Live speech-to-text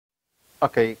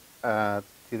Okay,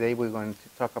 today we're going to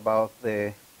talk about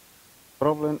the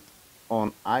problem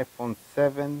on iPhone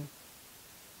 7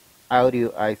 audio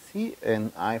IC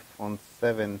and iPhone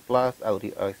 7 Plus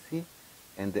audio IC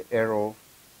and the error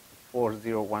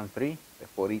 4013, the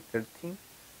 4013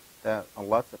 that a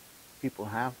lot of people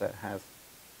have that has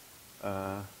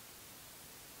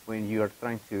when you are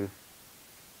trying to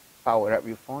power up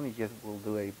your phone, it just will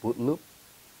do a boot loop.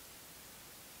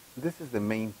 This is the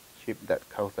main chip that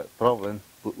causes that problem,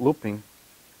 boot looping.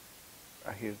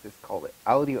 Right here, this is called the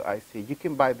audio IC. You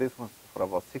can buy this one for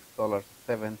about $6,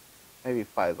 $7, maybe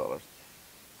 $5.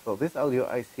 So this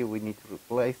audio IC, we need to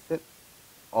replace it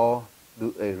or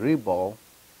do a reball.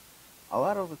 A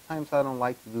lot of the times I don't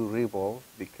like to do reballs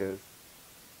because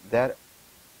that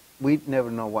we never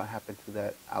know what happened to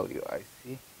that audio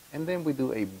IC. And then we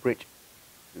do a bridge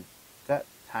to that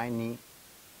tiny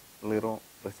little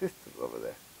resistor over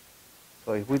there.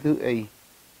 So if we do a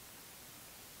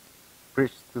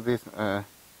bridge to this,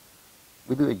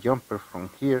 we do a jumper from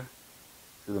here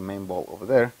to the main board over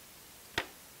there.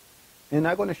 And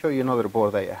I'm going to show you another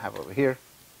board that I have over here.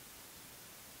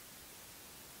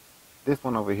 This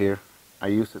one over here, I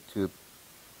use it to,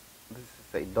 this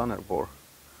is a donor board.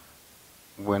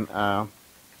 When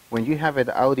you have an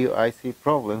audio IC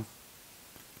problem,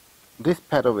 this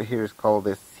pad over here is called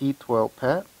the C12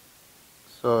 pad.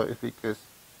 So if because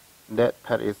that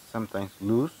pad is sometimes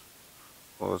loose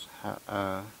or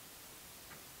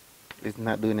is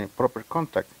not doing a proper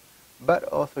contact, but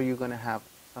also you're going to have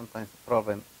sometimes a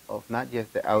problem of not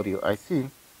just the audio IC,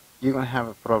 you're going to have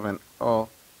a problem of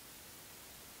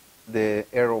the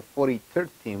error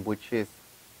 4013, which is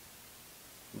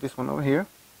this one over here.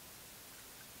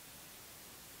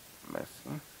 Let's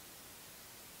see.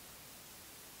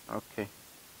 Okay,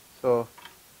 so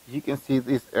you can see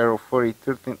this error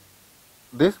 4013.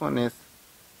 This one is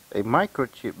a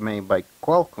microchip made by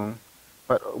Qualcomm,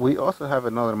 but we also have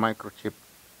another microchip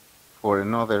for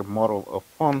another model of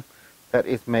phone that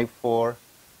is made for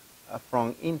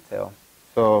from Intel.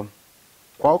 So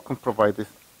Qualcomm provides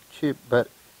this chip, but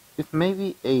it's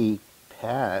maybe a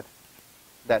pad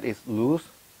that is loose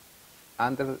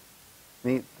underneath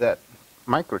that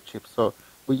microchip. So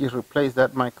we just replace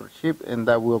that microchip and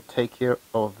that will take care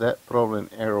of that problem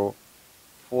error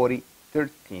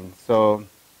 4013. So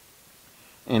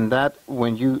in that,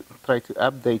 when you try to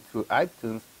update to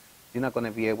iTunes, you're not going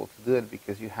to be able to do it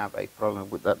because you have a problem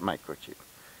with that microchip.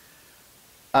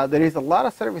 There is a lot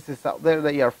of services out there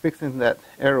that are fixing that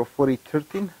error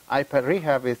 4013. iPad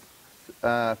Rehab is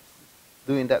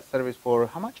doing that service for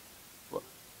how much? Well,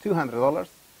 $200.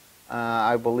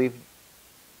 I believe,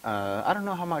 I don't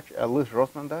know how much Louis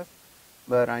Rossman does,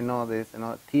 but I know there's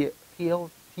TLC,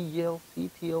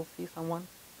 someone,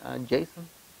 Jason.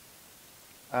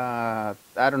 I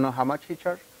don't know how much he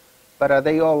charged, but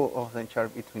they all of them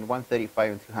charge between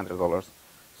 $135 and $200.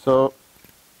 So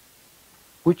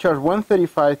we charge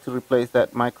 $135 to replace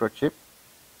that microchip,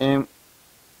 and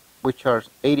we charge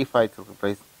 $85 to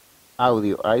replace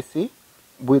audio IC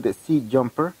with the C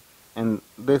jumper, and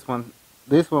this one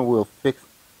will fix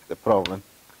the problem.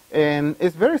 And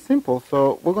it's very simple.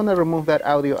 So we're gonna remove that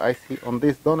audio IC on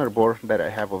this donor board that I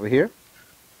have over here,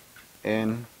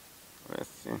 and let's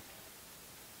see.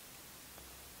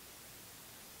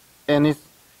 And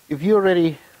if you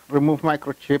already remove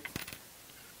microchips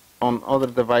on other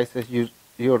devices, you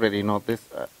already know this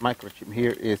microchip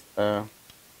here is on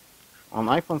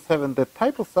iPhone 7. The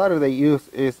type of solder they use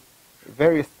is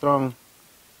very strong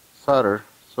solder.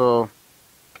 So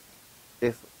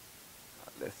it's,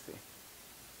 let's see.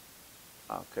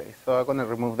 Okay, so I'm going to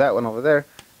remove that one over there.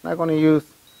 And I'm going to use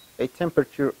a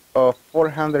temperature of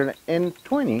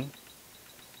 420,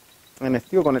 and it's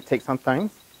still going to take some time.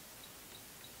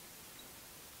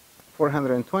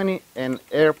 420 and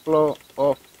airflow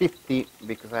of 50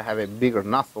 because I have a bigger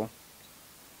nozzle.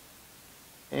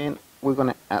 And we're going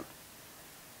to add.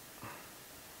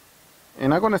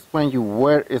 And I'm going to explain you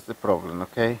where is the problem,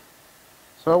 okay?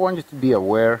 So I want you to be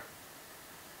aware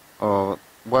of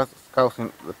what's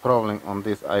causing the problem on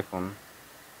this iPhone.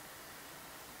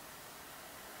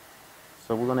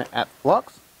 So we're going to add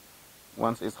flux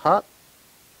once it's hot.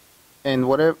 And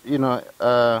whatever, you know,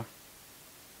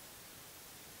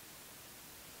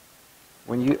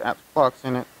 when you add flux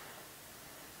in it,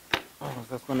 oh,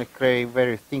 that's going to create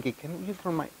very stinky. Can you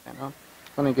turn my fan on?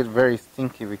 It's going to get very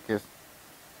stinky because.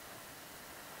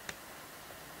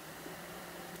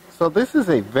 So this is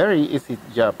a very easy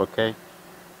job, okay?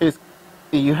 If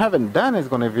you haven't done it, it's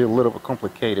going to be a little bit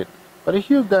complicated. But if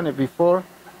you've done it before,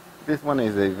 this one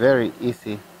is a very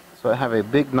easy. So I have a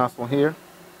big nozzle here,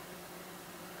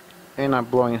 and I'm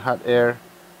blowing hot air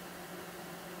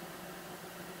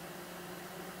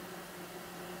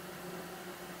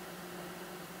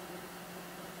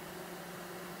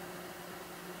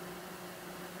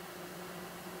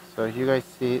So you guys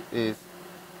see is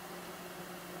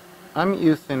I'm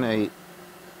using a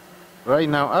right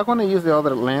now. I'm gonna use the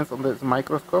other lens on this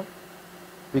microscope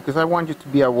because I want you to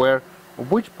be aware of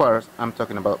which parts I'm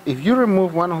talking about. If you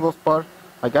remove one of those parts,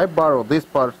 like I borrowed this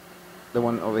part, the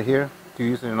one over here, to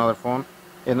use in another phone,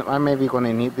 and I may be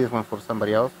gonna need this one for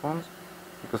somebody else's phones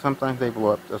because sometimes they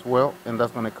blow up as well, and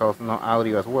that's gonna cause no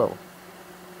audio as well.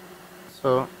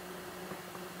 So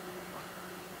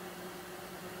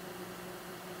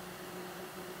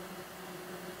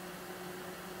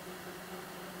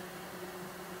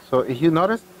if you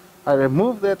notice, I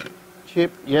removed that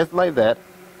chip just like that,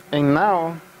 and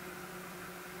now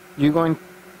I'm going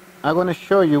to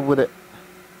show you with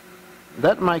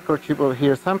that microchip over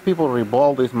here. Some people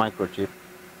revolve this microchip,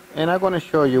 and I'm going to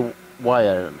show you why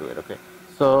I don't do it. Okay,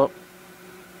 so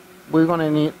we're going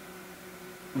to need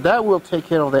that will take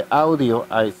care of the audio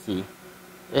IC,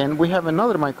 and we have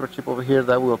another microchip over here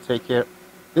that will take care.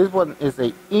 This one is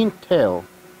a Intel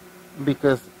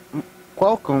because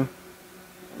Qualcomm.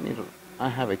 I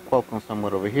have a Qualcomm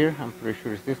somewhere over here. I'm pretty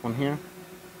sure it's this one here.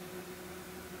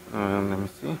 Let me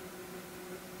see.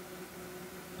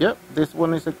 Yep, this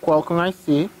one is a Qualcomm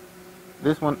IC.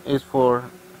 This one is for,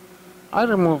 I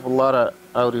remove a lot of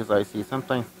audio IC,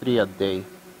 sometimes 3 a day.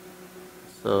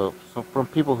 So from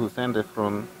people who send it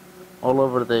from all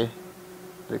over the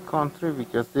country,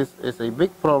 because this is a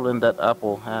big problem that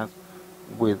Apple has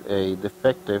with a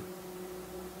defective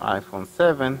iPhone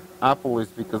 7. Apple is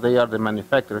because they are the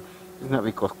manufacturer. It's not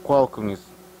because Qualcomm is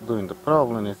doing the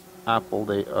problem. It's Apple.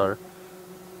 They're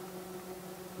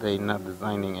not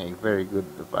designing a very good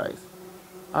device.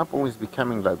 Apple is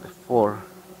becoming like the Ford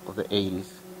of the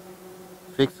 80s,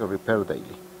 fix or repair daily.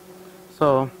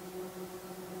 So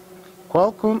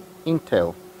Qualcomm,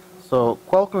 Intel. So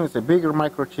Qualcomm is a bigger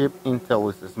microchip,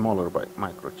 Intel is a smaller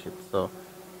microchip. So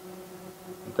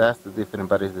that's the difference,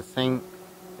 but it's the same,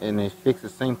 and it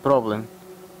fixes the same problem.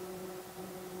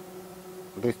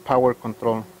 This power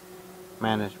control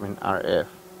management RF,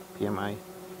 PMI,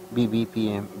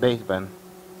 BBPM baseband.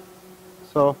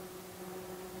 So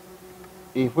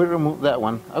if we remove that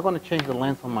one, I'm going to change the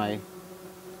lens on my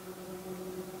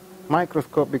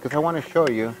microscope because I want to show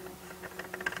you.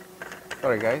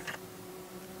 Sorry guys.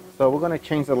 So we're going to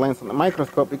change the lens on the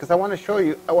microscope because I want to show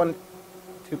you, I want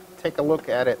to take a look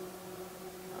at it,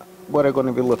 what I'm going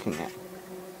to be looking at.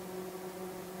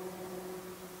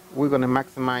 We're going to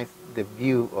maximize the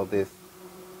view of this.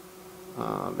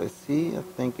 Let's see, I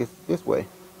think it's this way.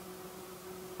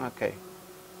 Okay.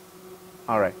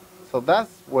 Alright, so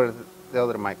that's where the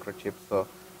other microchip, so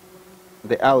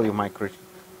the audio microchip.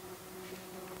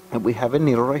 And we have a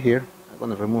needle right here. I'm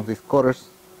going to remove these cutters.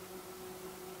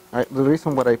 The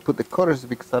reason why I put the cutters is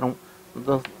because I don't,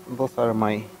 those are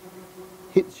my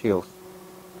heat shields.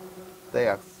 They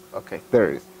are, okay,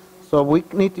 there it is. So we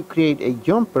need to create a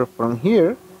jumper from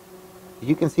here.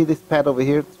 You can see this pad over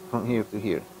here, from here to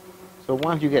here. So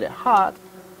once you get it hot,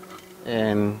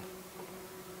 and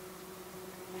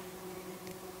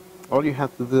all you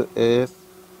have to do is,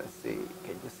 let's see,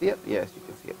 can you see it? Yes, you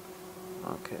can see it.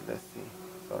 Okay, let's see,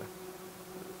 sorry.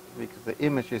 Because the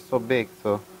image is so big,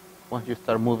 so once you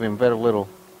start moving very little,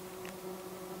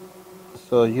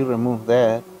 so you remove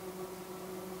that.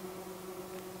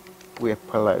 We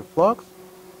apply flux,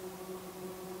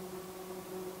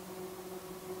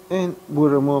 and we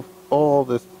remove all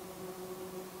this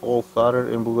old solder,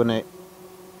 and we're gonna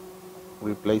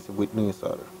replace it with new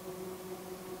solder.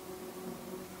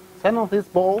 Some of these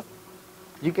balls,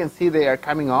 you can see they are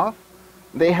coming off.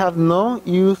 They have no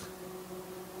use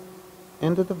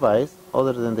in the device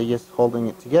other than they just holding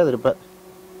it together, but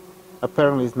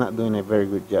apparently it's not doing a very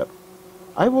good job.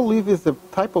 I believe it's the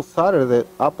type of solder that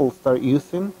Apple start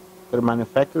using, their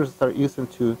manufacturers start using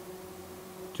to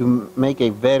make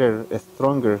a better, a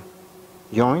stronger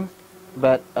joint,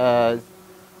 but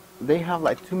they have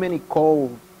like too many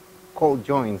cold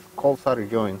joints, cold solder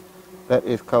joints, that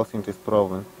is causing this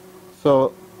problem.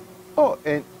 So, oh,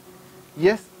 and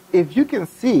yes, if you can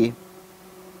see,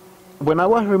 when I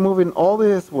was removing all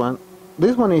this one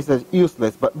is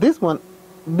useless, but this one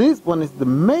is the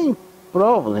main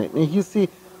problem. And you see,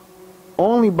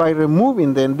 only by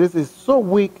removing them, this is so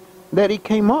weak that it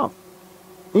came off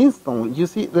instantly. You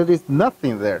see, there is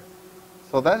nothing there.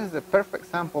 So that is the perfect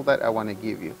sample that I want to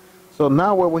give you. So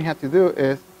now what we have to do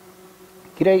is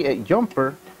create a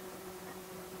jumper,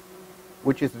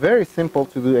 which is very simple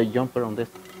to do a jumper on this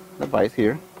device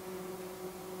here.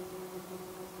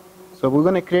 So we're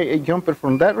going to create a jumper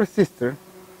from that resistor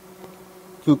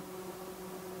to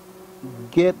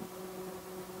get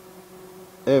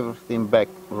everything back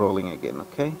rolling again,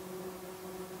 okay?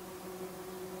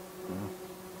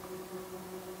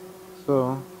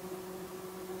 So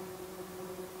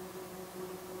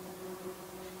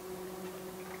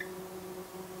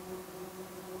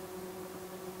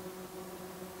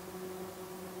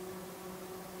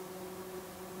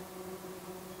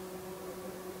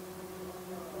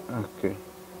okay.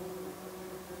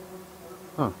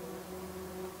 Huh.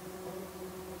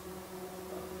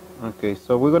 Okay,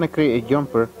 so we're gonna create a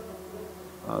jumper.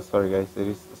 Sorry guys, there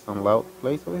is some loud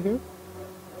place over here.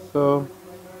 So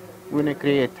we're gonna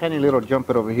create a tiny little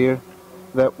jumper over here.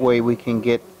 That way we can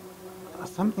get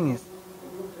something is.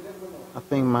 I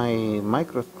think my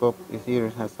microscope is here.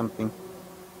 It has something.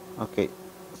 Okay,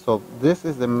 so this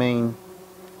is the main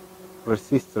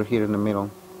resistor here in the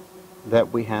middle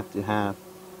that we have to have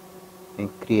and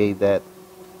create that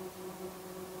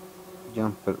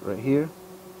jumper right here.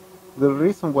 The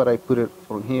reason why I put it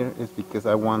from here is because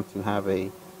I want to have a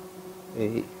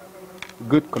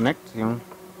good connection.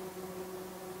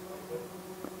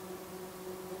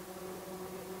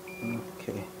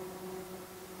 Okay,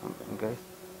 hold on guys.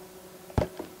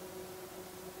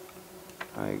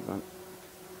 I got,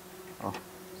 oh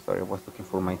sorry, I was looking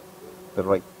for the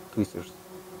right tweezers.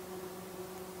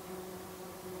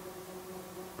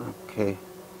 Okay,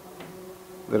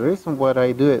 the reason why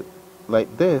I do it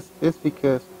like this is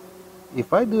because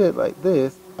if I do it like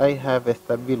this, I have a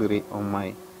stability on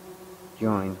my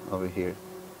joint over here.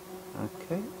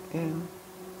 Okay, and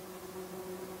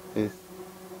this.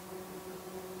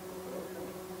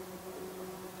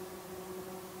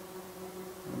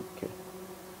 Okay,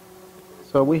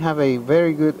 so we have a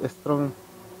very good strong,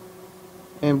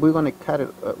 and we're gonna cut it.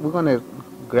 We're gonna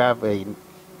grab a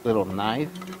little knife,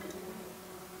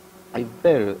 a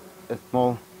very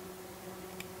small.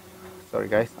 Sorry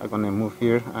guys, I'm gonna move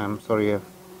here. I'm sorry if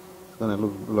it's gonna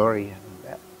look blurry and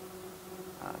that.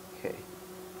 Okay,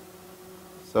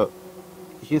 so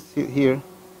you see here,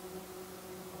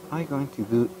 I'm going to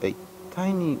do a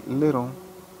tiny little.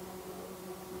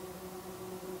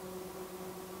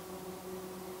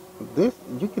 This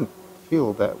you can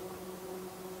feel that.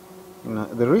 You know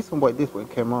the reason why this one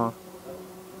came off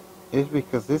is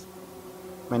because this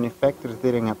manufacturers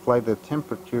didn't apply the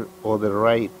temperature or the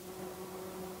right.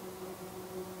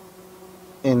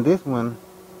 And this one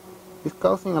is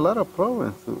causing a lot of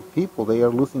problems to people. They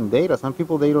are losing data. Some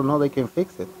people, they don't know they can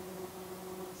fix it.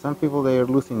 Some people, they are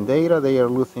losing data. They are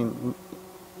losing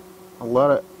a lot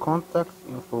of contacts,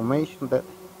 information. That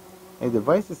a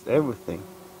device is everything.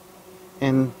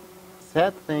 And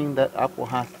sad thing that Apple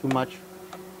has too much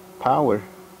power.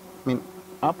 I mean,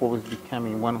 Apple is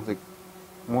becoming one of the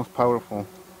most powerful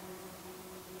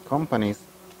companies,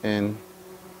 and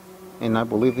I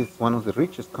believe it's one of the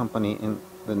richest company in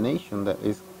the nation. That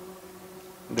is,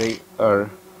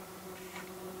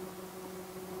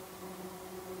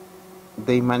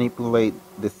 they manipulate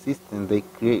the system. They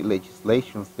create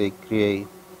legislations. They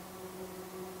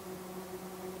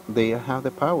have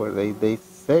the power. They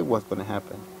say what's going to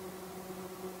happen.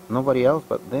 Nobody else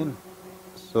but them.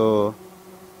 So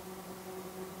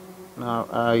now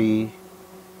I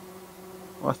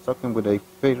was talking with a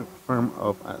firm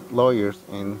of lawyers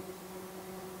in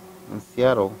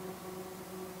Seattle,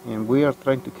 and we are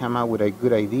trying to come out with a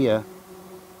good idea.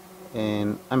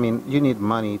 And I mean, you need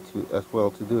money to as well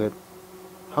to do it.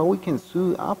 How we can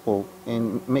sue Apple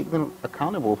and make them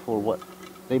accountable for what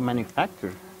they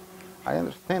manufacture. I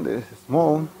understand that it's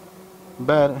small,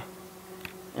 but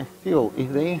still,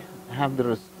 if they have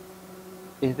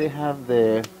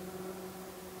the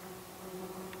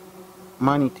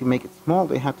money to make it small,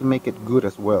 they have to make it good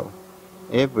as well.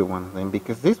 Every one of them,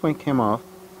 because this one came off.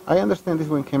 I understand this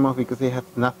one came off because they had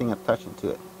nothing attaching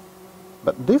to it.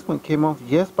 But this one came off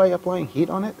just by applying heat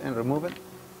on it and removing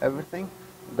everything.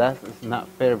 That is not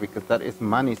fair, because that is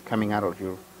money is coming out of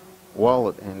your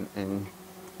wallet, and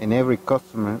every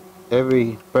customer,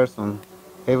 every person,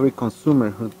 every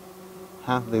consumer who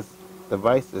have these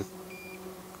devices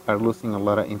are losing a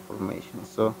lot of information.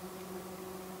 So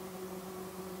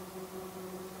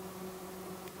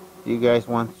you guys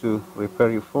want to repair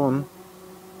your phone,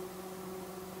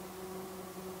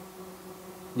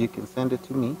 you can send it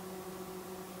to me.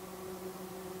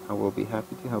 I will be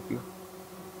happy to help you.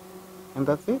 And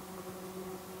that's it.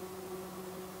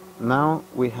 Now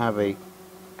we have a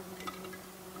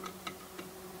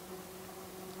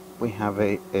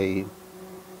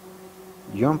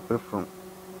jumper from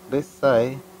this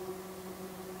side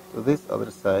to this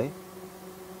other side.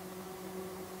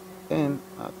 And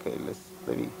okay, let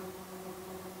me.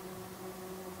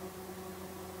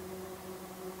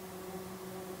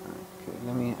 Okay,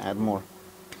 let me add more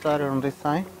solder on this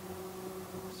side.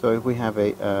 So if we have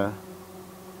a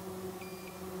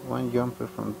one jumper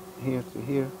from here to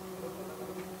here,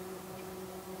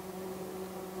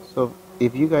 So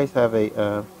if you guys have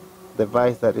a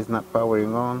device that is not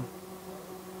powering on,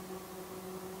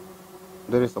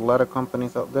 there is a lot of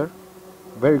companies out there,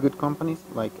 very good companies,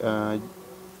 like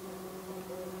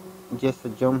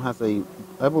Jessa Jones has a,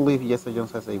 I believe Jessa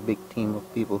Jones has a big team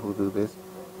of people who do this,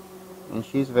 and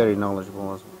she's very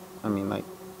knowledgeable. I mean, like,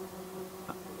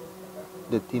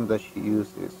 the team that she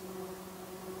uses,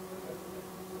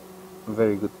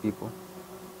 very good people.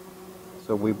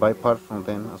 So we buy parts from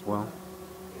them as well,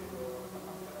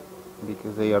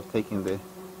 because they are taking the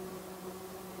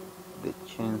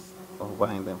chance of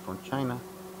buying them from China.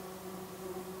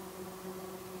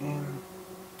 And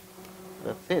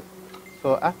that's it.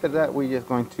 So after that, we're just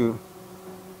going to,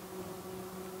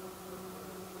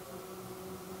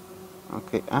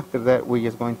 okay, after that, we're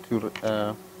just going to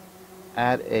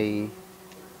add a,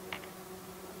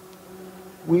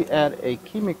 we add a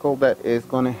chemical that is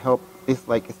going to help, it's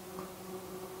like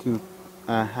to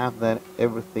have that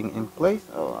everything in place.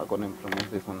 Oh, I'm going to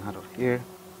remove this one out of here.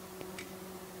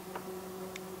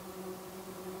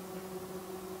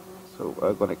 So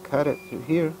I'm going to cut it to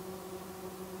here.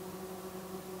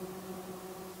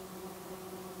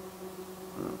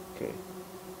 Okay.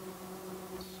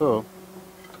 So,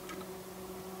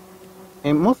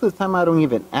 and most of the time I don't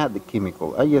even add the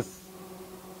chemical. I just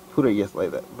put it just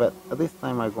like that. But this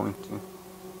time I'm going to.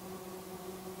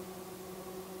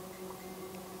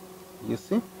 You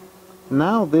see?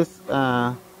 Now this,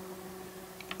 my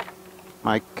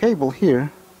cable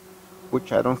here,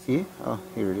 which I don't see. Oh,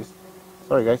 here it is.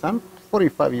 Sorry guys, I'm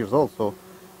 45 years old, so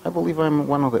I believe I'm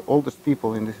one of the oldest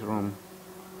people in this room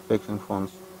fixing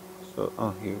phones. So,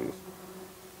 oh, here it is.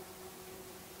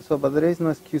 So, but there is no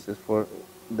excuses for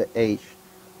the age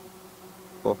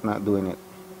of not doing it.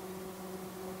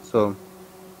 So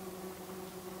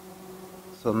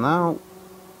now,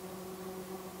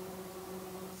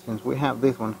 since we have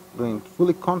this one doing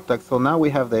fully contact, so now we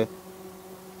have the,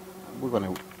 we're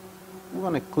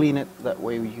gonna clean it, that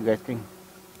way you guys can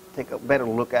take a better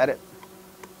look at it.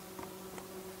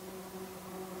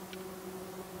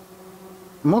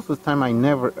 Most of the time I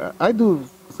never, I do,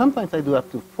 sometimes I do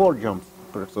up to 4 jumps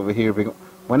over here, because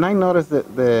when I notice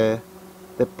that the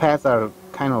pads are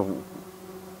kind of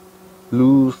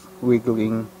loose,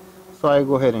 wiggling, so I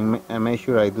go ahead and make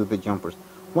sure I do the jumpers.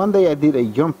 One day I did a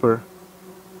jumper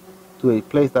to a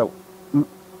place that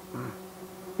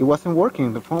it wasn't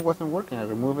working, the phone wasn't working. I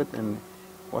removed it and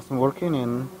it wasn't working,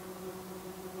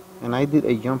 and I did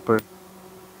a jumper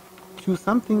to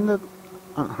something that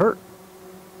hurt.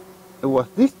 It was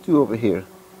these two over here.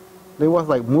 They was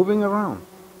like moving around.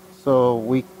 So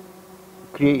we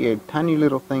create a tiny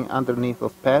little thing underneath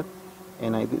those pads,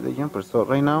 and I did the jumper. So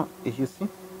right now, as you see,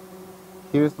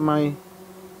 here's my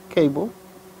cable,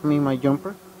 my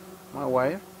jumper, my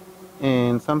wire.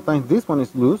 And sometimes this one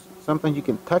is loose. Sometimes you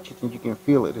can touch it and you can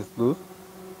feel it is loose.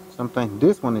 Sometimes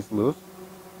this one is loose,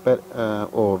 but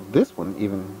or this one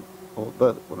even, or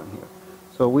that one here.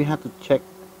 So we have to check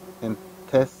and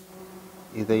test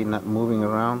if they not moving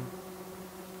around.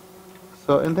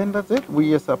 So, and then that's it. We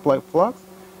just apply flux,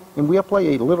 and we apply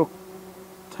a little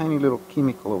tiny little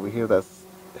chemical over here that's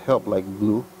help like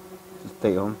glue to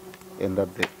stay on, and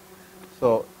that's it.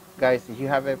 So guys, if you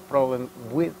have a problem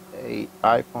with a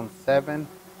iPhone 7,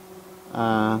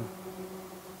 no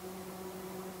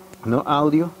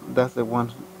audio, that's the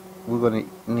one we're gonna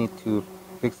need to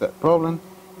fix that problem.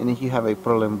 And if you have a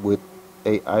problem with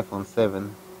a iPhone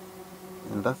 7,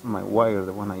 and that's my wire,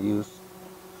 the one I use.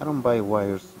 I don't buy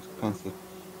wires expensive.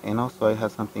 And also I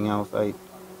have something else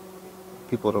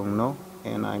people don't know,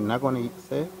 and I'm not gonna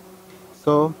say it,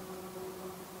 so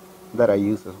that I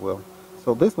use as well.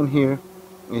 So this one here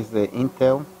is the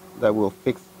Intel that will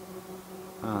fix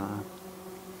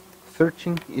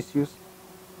searching issues,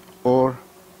 or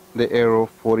the Arrow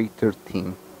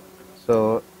 4013.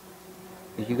 So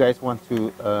if you guys want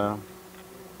to,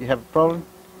 you have a problem,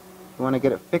 you want to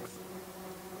get it fixed,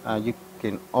 you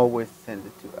can always send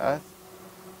it to us,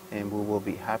 and we will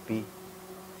be happy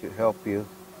to help you.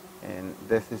 And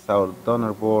this is our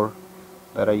donor board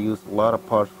that I use a lot of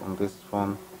parts from this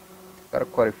phone. Got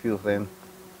quite a few of them.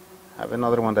 Have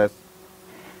another one that's,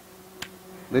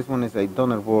 this one is a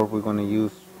donor board we're going to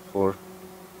use for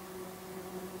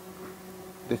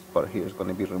this part here is going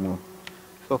to be removed.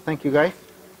 So thank you guys.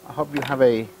 I hope you have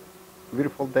a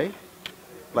beautiful day.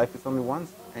 Life is only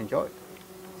once. Enjoy it.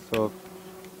 So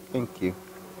thank you.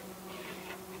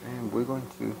 And we're going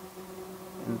to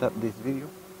end up this video.